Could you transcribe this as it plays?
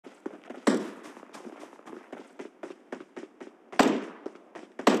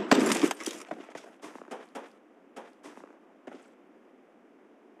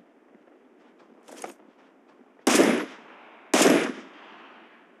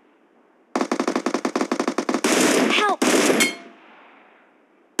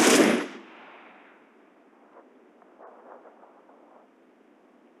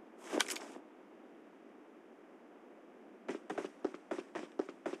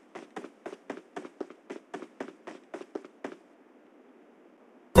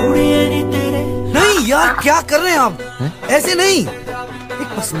क्या कर रहे हैं आप? ऐसे नहीं, एक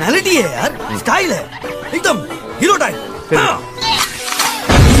पर्सनालिटी है यार, स्टाइल है, एकदम हीरो टाइप।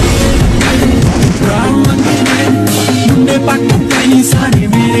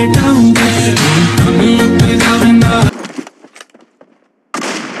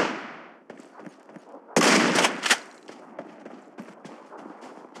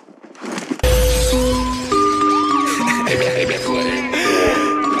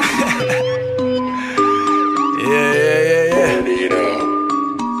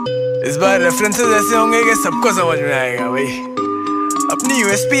 इस बार रेफरेंसेस ऐसे होंगे कि सबको समझ में आएगा भाई। अपनी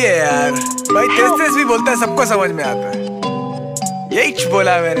यूएसपी है यार भाई, तेज भी बोलता है, सबको समझ में आता है। यही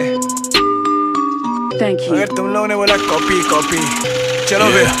बोला मैंने। अगर तुम लोगों ने बोला कॉपी कॉपी, चलो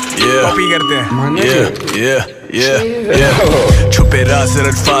फिर कॉपी करते हैं। छुपे राज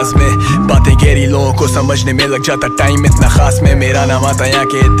अल्फाज में बातें गहरी, लोगों को समझने में लग जाता टाइम इतना खास में। मेरा नाम आता यहाँ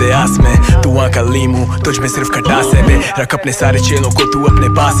के इतिहास में, तू वहाँ का लीम हूँ, तुझ में सिर्फ खटास है बे। रख अपने सारे चेलों को तू अपने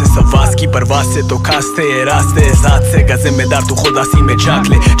पास है, सवास की परवास से तो खासते है रास्ते। जात से का जिम्मेदार तू खुद आसी में झांक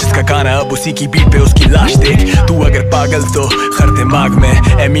ले, जिसका गाना अब उसी की बीट पे उसकी लाश देख। तू अगर पागल तो खर दिमाग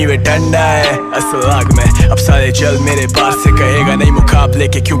में, एमी वे ठंडा है असल आग में। अब सारे जल मेरे पास से कहेगा नहीं मुकाबले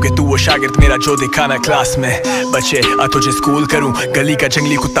के, क्योंकि तू वो शागिर्द मेरा जो दिखाना क्लास में। बच्चे आ तुझे स्कूल करूं, गली का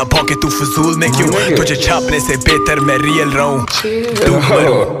जंगली कुत्ता भौंके तू फजूल में क्यों? तुझे छापने से बेहतर मैं रियल रहूं, तू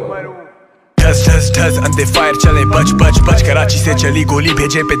मरूं। ठस ठस ठस अंधे फायर चले, बच बच बच। कराची से चली गोली,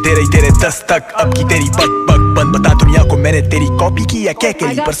 भेजे पे दे रही तेरे दस्तक। अब की तेरी बक बक बंद, बता दुनिया को मैंने तेरी कॉपी की या क्या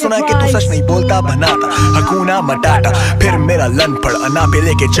केली। पर सुना कि तू सच नहीं बोलता बनाता हकूना मटाटा। फिर मेरा लन पड़ अना पे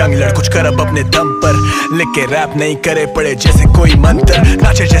लेके जंग लड़, कुछ कर अब अपने दम पर। लिख के रैप नहीं करे पड़े जैसे कोई मंत्र,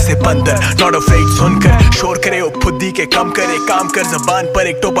 नाचे जैसे बंदर नॉट अफ्रेड। सुनकर शोर करे ओ फुद्दी के कम करे, काम कर जबान पर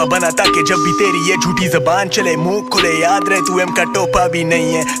एक टोपा बना, ताकि जब भी तेरी ये झूठी जबान चले मुंह खुले याद रहे तू एम का टोपा भी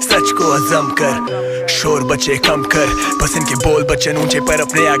नहीं है। सच को हजम कर, शोर बचे कम कर, बस इनके बोल बच्चन ऊंचे पर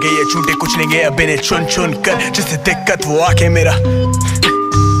अपने आगे ये झूठे कुछ लेंगे अब इन्हें चुन चुन कर। जिससे दिक्कत वो आके मेरा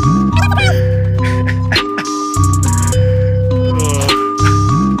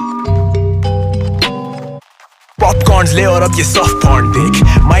पॉपकॉर्न्स ले और अब ये सॉफ्ट पॉर्न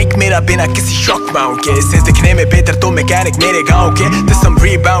देख। माइक मेरा बिना किसी शॉक माउंट के, इससे दिखने में बेहतर तो मैकेनिक मेरे गांव के। This some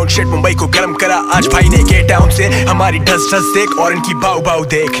rebound shit, Mumbai को गर्म करा आज भाई ने के टाउन से। हमारी ढस ढस देख और इनकी बाऊ बाऊ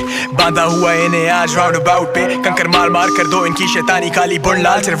देख, बांधा हुआ इन्हें आज राउंड अबाउट पे। कंकर मार मार कर दो इनकी शैतानी काली बुन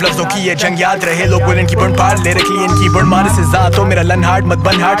लाल, सिर्फ लफ्जों की ये जंग याद रहे। लोग बोले इनकी बुन पार ले रखी इनकी बुन मारे से ज़्यादा तो मेरा लन हार्ड मत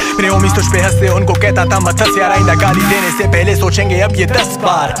बन हार्ड। मेरे होमीज तुझ पे हंसते, उनको कहता था मत हंस यार, आइंदा गाली देने से पहले सोचेंगे अब ये 10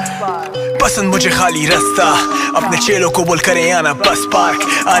 बार। पसंद मुझे खाली रास्ता, अपने चेलों को बोल करें आना बस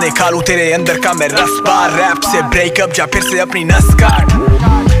पार्क। आने खालू तेरे अंदर का मैं रस बार, रैप से ब्रेकअप जा फिर से अपनी नस काट।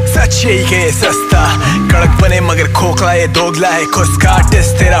 सच यही के सस्ता कड़क बने मगर खोखला ये दोगला है खुस्का।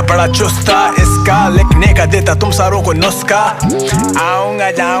 टेस्ट तेरा बड़ा चुस्ता, इसका लिखने का देता तुम सारों को नुस्खा। आऊंगा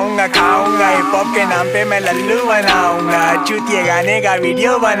जाऊंगा खाऊंगा, हिप हॉप के नाम पे मैं लल्लू बनाऊंगा। चूतिए गाने का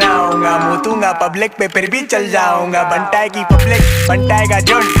वीडियो बनाऊंगा, मुतूंगा पब्लिक पे फिर भी चल जाऊंगा। बंटाए की पब्लिक बंटाए का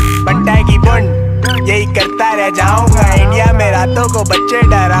झुंड, बंटाए की बुंड, यही करता रह जाऊंगा। इंडिया में रातों को बच्चे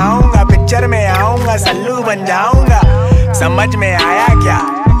डराऊंगा, पिक्चर में आऊंगा सल्लू बन जाऊंगा। समझ में आया क्या,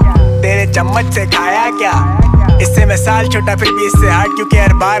 तेरे चम्मच से खाया क्या? इससे मैं साल छोटा फिर भी इससे हार्ड, क्योंकि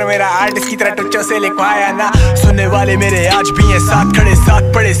हर बार मेरा आर्ट इसकी तरह टुच्चों से लिखवाया ना। सुनने वाले मेरे आज भी हैं साथ खड़े,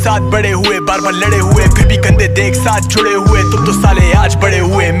 साथ पड़े साथ बड़े हुए, बार बार लड़े हुए फिर भी कंधे देख साथ जुड़े हुए। तुम तो साले आज बड़े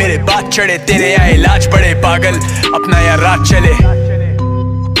हुए, मेरे बात चढ़े तेरे यहाँ इलाज पड़े। पागल अपना यार रात चले,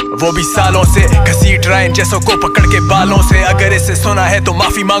 वो भी सालों से घसीट रहे इन जैसों को पकड़ के बालों से। अगर इसे सुना है तो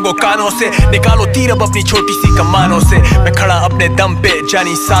माफी मांगो कानों से, निकालो तीर अब अपनी छोटी सी कमानों से। मैं खड़ा अपने दम पे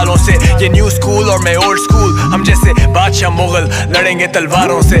जानी सालों से, ये न्यू स्कूल और मैं ओल्ड स्कूल। हम जैसे बादशाह मुगल लड़ेंगे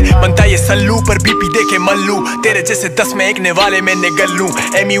तलवारों से, बनता ये सल्लू पर बीपी देखे मल्लू। तेरे जैसे 10 में एकने वाले मैं निगल लूं।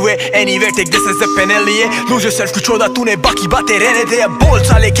 Anyway take this as a penalty, loose yourself कुछ होदा तूने बाकी बातें रहने दे। अब बोल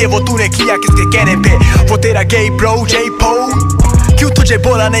साले के वो तूने किया किसके कहने पे, वो तेरा गई ब्रो जय पो। क्यों तुझे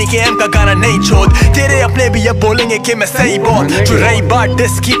बोला नहीं कि एम का गाना नहीं छोड़, तेरे अपने भी अब बोलेंगे कि मैं सही बोल। जो रही बात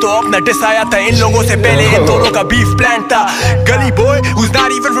डिस की तो अपना डिस आया था इन लोगों से पहले, इन दोनों का बीफ प्लान था। गली boy who's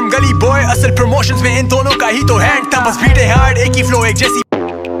not even from गली बॉय, असल प्रमोशंस में इन दोनों का ही तो हैंड था। बस बीटे हार्ड एक ही फ्लो एक जैसी।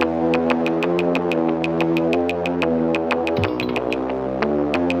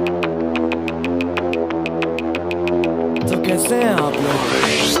 तो कैसे हैं आप लोग?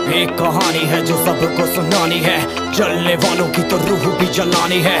 एक कहानी है जो सबको सुनानी है, जलने वालों की तो रूह भी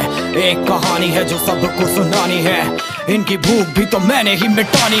जलानी है। एक कहानी है जो सबको सुनानी है, इनकी भूख भी तो मैंने ही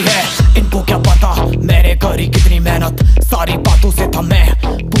मिटानी है। इनको क्या पता मैंने करी कितनी मेहनत, सारी बातों से था मैं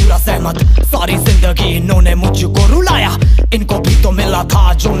पूरा सहमत। रहमत। सारी जिंदगी इन्होंने मुझको रुलाया, इनको भी तो मिला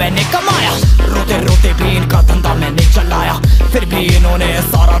था जो मैंने कमाया। रोते रोते भी इनका धंधा मैंने चलाया, फिर भी इन्होंने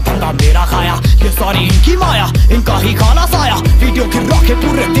सारा धंधा मेरा खाया। ये सारी इनकी माया, इनका ही खाना साया, वीडियो गिरा के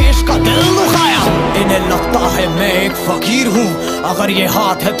पूरे देश का दिल दुखाया। इन्हें लगता है मैं एक फकीर हूँ, अगर ये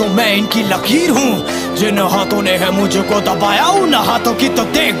हाथ है तो मैं इनकी लकीर हूँ। जिन हाथों ने है मुझको दबाया, उन हाथों की तो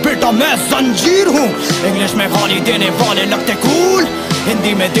देख बेटा मैं जंजीर हूँ। इंग्लिश में गाली देने वाले लगते कूल,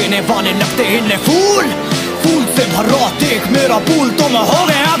 हिंदी में देने वाले लगते इन्हें फूल। फूल से भरा देख मेरा पूल, तो मैं हो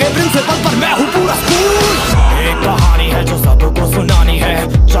गया आगे प्रिंसिपल पर मैं हूँ पूरा स्कूल। एक कहानी है जो सबको सुनानी है,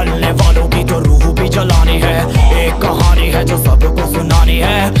 चलने वालों की तो रूह भी जलानी है। एक कहानी है जो सबको सुनानी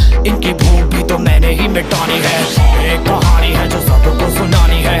है, इनकी भूख भी तो मैंने ही मिटानी है। एक कहानी है जो सबको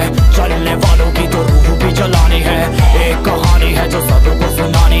सुनानी है, चलने वालों की तो रूह भी जलानी है। एक कहानी है जो सबको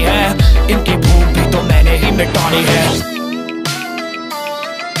सुनानी है, इनकी भूख भी तो मैंने ही मिटानी है।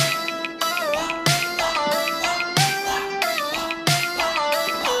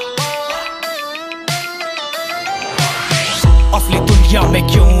 असली दुनिया में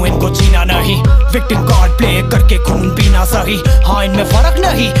क्यों इनको जीना नहीं, विक्टिम कार्ड प्ले करके खून पीना सही। हाँ इनमें फर्क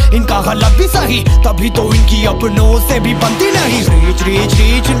नहीं, इनका गलत भी सही, तभी तो इनकी अपनों से भी बनती नहीं। रीच रीच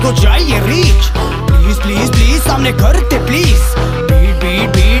रीच इनको चाहिए रीच, प्लीज प्लीज प्लीज सामने करते प्लीज। बीट बीट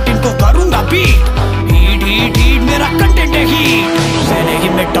बीट इनको करूंगा बीट, हीट हीट हीट मेरा कंटेंट है हीट। मैंने ही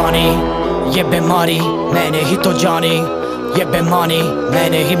मिटानी ये बीमारी, मैंने ही तो जानी ये बेमानी,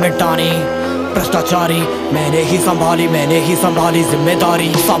 मैंने ही मिटानी भ्रष्टाचारी। मैंने ही संभाली जिम्मेदारी।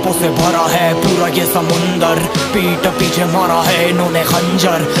 सांपों से भरा है पूरा ये समुंदर, पीठ पीछे मारा है इन्होंने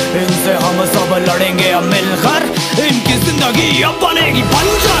खंजर। इनसे हम सब लड़ेंगे अब मिलकर, इनकी जिंदगी अब बनेगी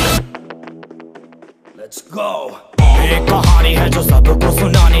बंजर। Let's go। एक कहानी है जो सबको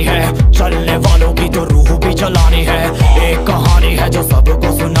सुनानी है, चलने वालों की तो रूह भी जलानी है। एक कहानी है जो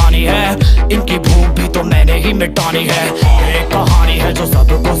सबको सुनानी है, इनकी भूख भी तो मैंने ही मिटानी है। एक कहानी है जो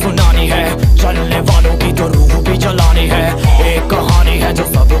सबको सुनानी है, चलने वालों की तो रूह भी जलानी है। एक कहानी है जो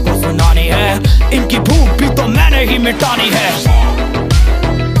सबको सुनानी है, इनकी भूख भी तो मैंने ही मिटानी है।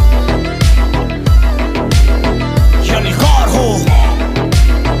 यलगार हो,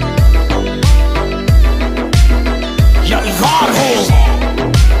 यलगार हो,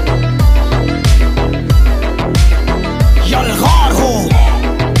 यलगार हो,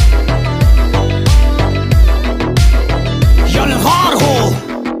 यलगार हो।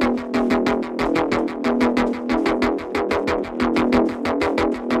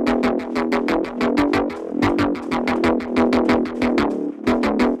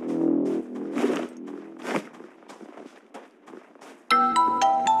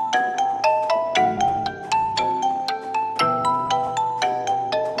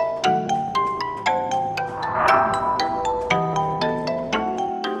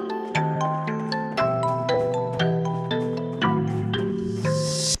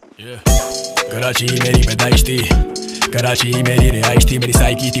 कराची मेरी पैदाइश थी, कराची मेरी रिहाइश थी। मेरी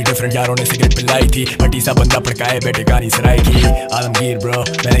साइकी थी डिफरेंट, यारों ने सिगरेट पिलाई थी। बटी सा बंदा भड़काए बैठे गानी सराय की। आलमगीर ब्रो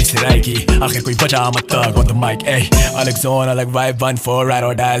मैंने सिराय की, आखिर कोई बचा मत तक ऑन द माइक। ए अलग जोन अलग वाइब 1-4 राइड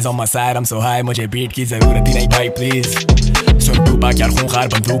और dies on my side. I'm so high मुझे बीट की जरूरत ही नहीं भाई प्लीज। सुन तू बाक यार खूंखार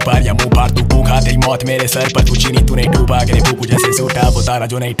बंदूक पार या मुंह पार तू भूखा, तेरी मौत मेरे सर पर तू चीनी तू नहीं डूबा। गिरे भूखू जैसे सूटा वो तारा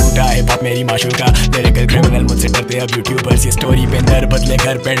जो नहीं टूटा। हिप हॉप मेरी माशूका, लिरिकल क्रिमिनल मुझसे डरते अब यूट्यूबर्स। ये स्टोरी पे नर बदले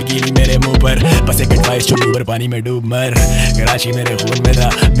घर पेड़ गिरी मेरे मुंह पर, बस एक एडवाइस जो डूबर पानी में डूब मर। कराची मेरे खून में था,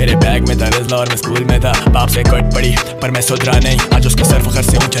 मेरे बैग में था रिजला और मैं स्कूल में था। बाप से कट पड़ी पर मैं सुधरा नहीं, आज उसके सर फखर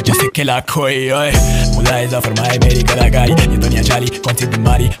से ऊंचा जैसे किला खोई। ओए मुलाहिजा फरमाए मेरी कलाकारी, ये दुनिया जाली कौन सी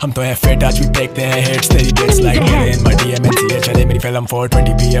बीमारी। हम तो है फिट आज भी देखते हैं हिट्स, तेरी dates like in my DMNC चले मेरी film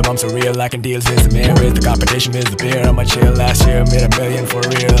 420 PM। I'm so real I can deal with the man with the competition is the beer। I'm a chill last year made $1 million for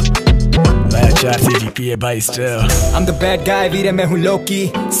real। Last shot CGPA by still। I'm the bad guy वीरे मैं हूँ लोकी,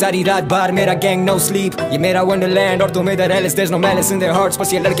 सारी रात बार मेरा gang no sleep। ये मेरा Wonderland और तुम इधर Alice, there's no malice in their hearts,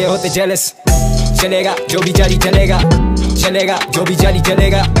 बस ये लड़के होते jealous। चलेगा जो भी जारी चलेगा, चलेगा जो भी जारी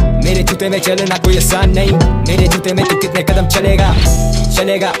चलेगा। मेरे जूते में चलना कोई आसान नहीं, मेरे जूते में तू कितने कदम चलेगा।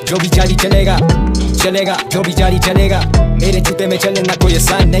 चलेगा जो भी जारी चलेगा, चलेगा जो भी जारी चलेगा। मेरे जूते में चलना कोई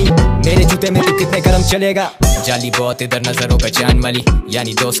आसान नहीं, मेरे जूते में तू कितने कदम चलेगा। जाली बहुत इधर नजरों पहचान वाली,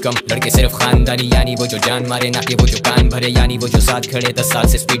 यानी दोस्त कम लड़के सिर्फ खानदानी। यानी वो जो जान मारे ना कि वो जो कान भरे, यानी वो जो साथ खड़े 10 साल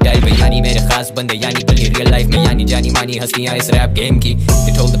से स्पीड डायल पे। यानी मेरे खास बंदे यानी बल्कि रियल लाइफ में, यानी जानी मानी हस्तियां इस रैप गेम की।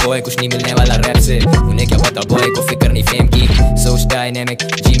 They told the boy कुछ नहीं मिलने वाला रैप से, उन्हें क्या पता बॉय को फिक्र नहीं फेम की। सोच डायनेमिक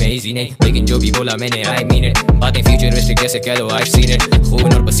जी में इजी नहीं, लेकिन जो भी बोला मैंने I mean it। बातें फ्यूचरिस्टिक जैसे कह दो I've seen it।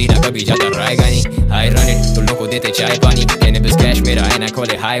 खून और पसीना कभी ज्यादा रहेगा नहीं, I run it, तुम लोगों को देते चाय पानी, cannabis cash मेरा and I call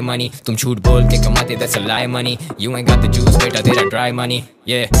it high money. तुम झूठ बोल के कमाते that's a lie money. You ain't got the juice बेटा तेरा dry money.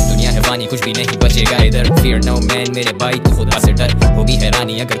 Yeah, दुनिया है पानी कुछ भी नहीं बचेगा इधर. Fear no man मेरे भाई तू खुदा से डर. होगी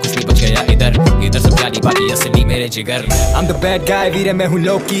हैरानी अगर कुछ भी बच गया इधर. इधर सब जाली बाकी असली मेरे जिगर. I'm the bad guy वीरे मैं हूँ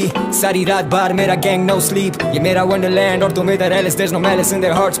लोकी. सारी रात बार मेरा gang no sleep. ये मेरा wonderland और तुम इधर Alice. There's no malice in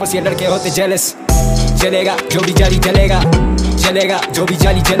their hearts बस ये लड़के होते jealous. चलेगा जो भी जारी चलेगा, चलेगा जो भी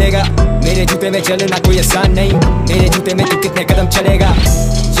जाली चलेगा. मेरे जूते में चलना कोई आसान नहीं. मेरे जूते में तू कितने कदम चलेगा.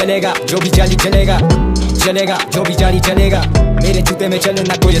 चलेगा जो भी जाली चलेगा, चलेगा जो भी जारी चलेगा. मेरे जूते में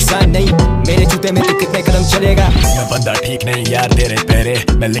चलना कोई आसान नहीं. मेरे जूते में तू कितने कदम चलेगा. मैं बंदा ठीक नहीं यार तेरे पैरे.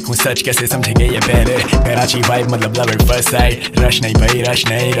 मैं लिखूं सच कैसे समझेंगे ये पहले. कराची वाइब मतलब love at first sight. Rush नहीं भाई रश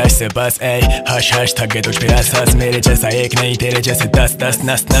नहीं रश से बस ए. हश हश थक गए तुझ पे हंस हंस. मेरे जैसा एक नहीं तेरे जैसे 10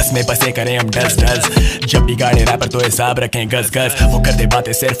 नस नस में बसे करें हम डस. जब भी गाड़े रैपर तो हिसाब रखें गस गस. वो करते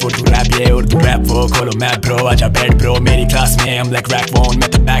बातें सिर्फ उर्दू रैप ये उर्दू रैप वो. खोलो मैप ब्रो आजा बैठ ब्रो मेरी क्लास में. हम लाइक रैक बोन मैं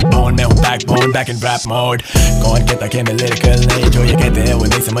तो बैकबोन. मैं हूँ backbone back in rap mode. कौन कहता कि मैं लिरिकल नहीं. जो ये कहते हैं वो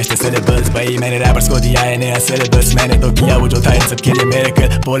नहीं समझते सिलेबस. भाई मैंने रैपर्स को दिया है नया सिलेबस. मैंने तो किया वो जो था इन सब के लिए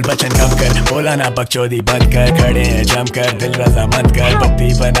मिरेकल. बोल बचन कम कर बोला ना बकचोदी बंद कर. खड़े हैं जम कर दिल रजामंद कर.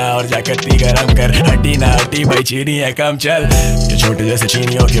 बत्ती बना और जाकती गरम कर. हड्डी ना हड्डी भाई चीनी है कम चल. जो छोटे जैसे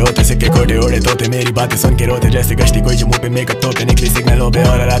चीनियों के होते सिक्के खोटे ओढ़े तोते. मेरी बातें सुन के रोते जैसे गश्ती कोई जमुँ पे मेकअप तोते. निकली सिग्नलों पे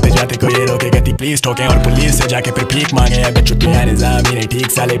और आते जाते कोई ये रोके गति प्लीज ठोके. और पुलिस से जाके फिर भीख मांगे अगर छुट्टियां निजाम ही नहीं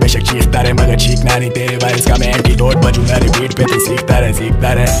ठीक. साले बेशक चीखता रहे मगर चीखना नहीं. तेरे वायरस का मैं एंटीडोट बजूंगा रिपीट पे. तू सीखता रहे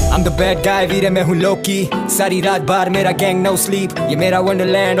सीखता रहे. I'm the bad guy वीरे मैं हूँ लोकी. सारी रात बार मेरा gang no sleep. ये मेरा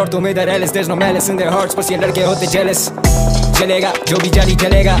wonderland और तुम इधर Alice. There's no malice in their hearts बस ये लड़के होते jealous. चलेगा जो भी जाली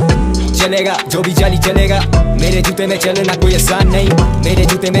चलेगा, चलेगा जो भी जाली चलेगा. मेरे जूते में चलना कोई आसान नहीं. मेरे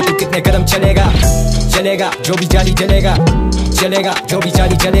जूते में तू कितने कदम चलेगा. चलेगा जो भी जाली चलेगा, चलेगा जो भी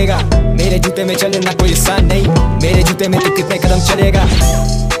जाली चलेगा. मेरे जूते में चलना कोई आसान नहीं. मेरे जूते में तू कितने कदम चलेगा.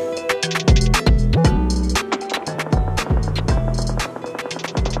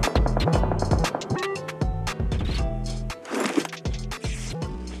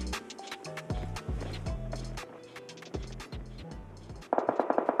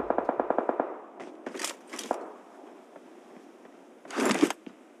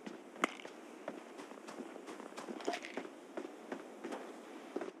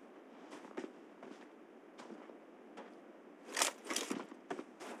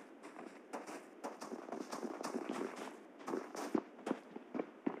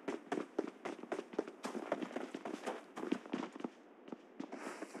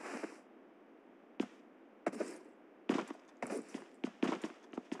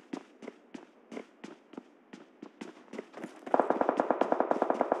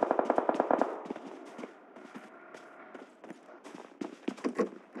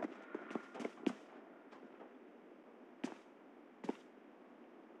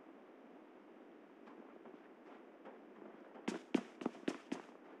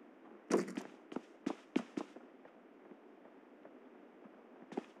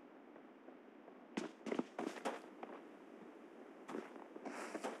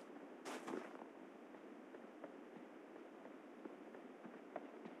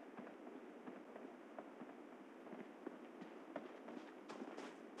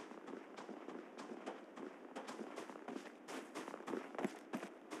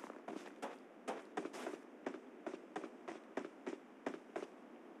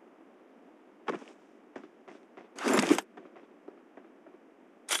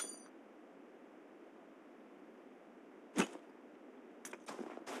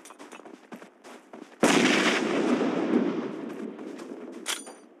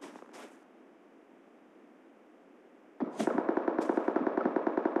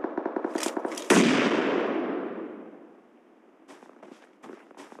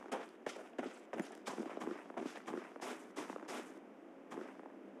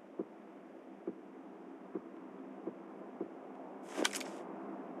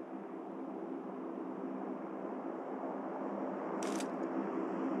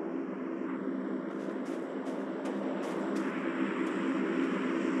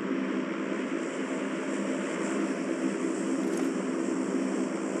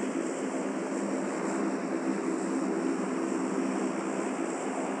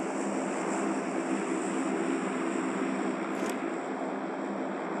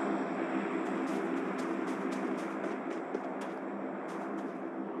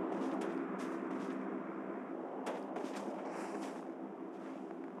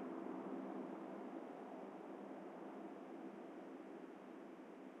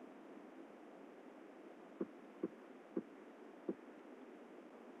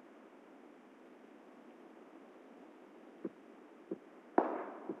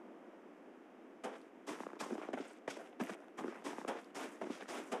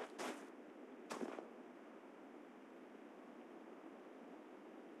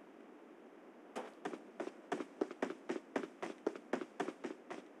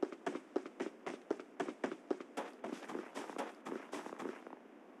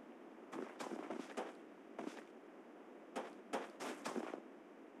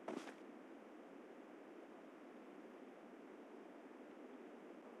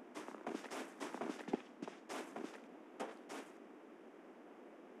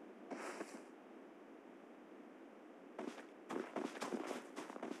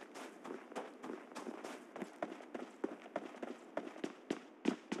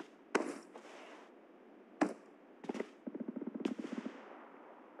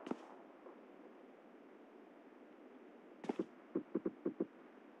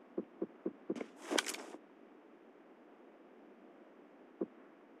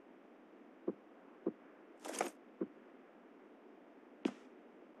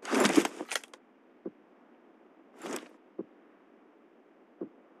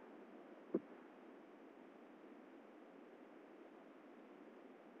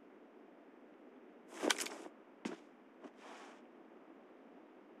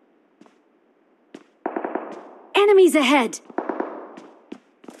 Enemies ahead!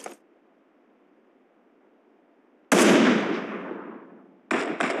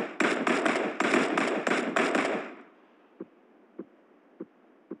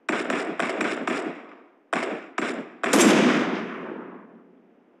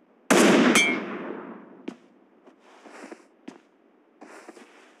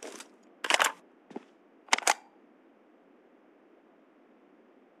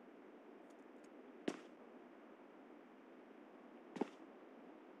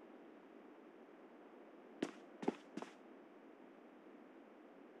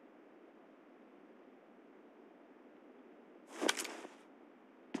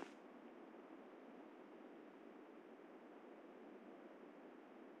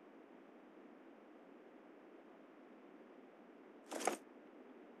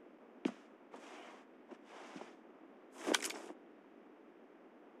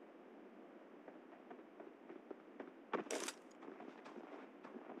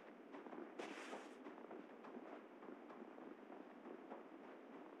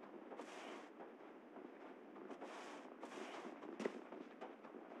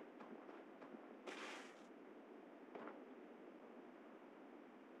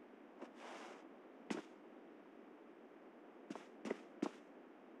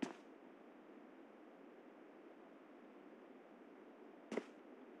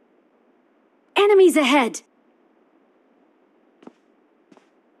 Enemies ahead!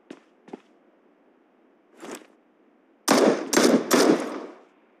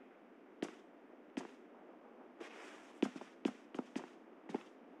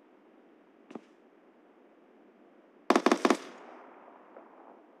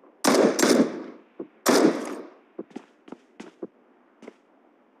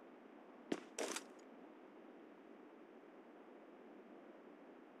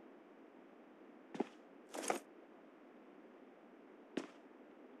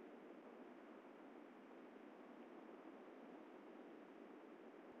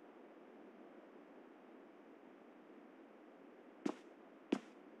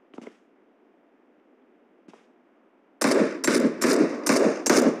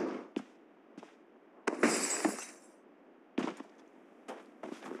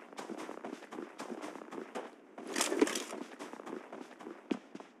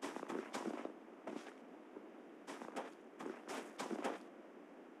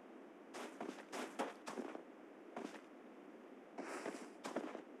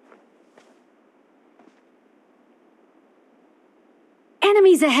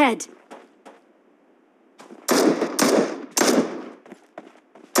 Enemies ahead!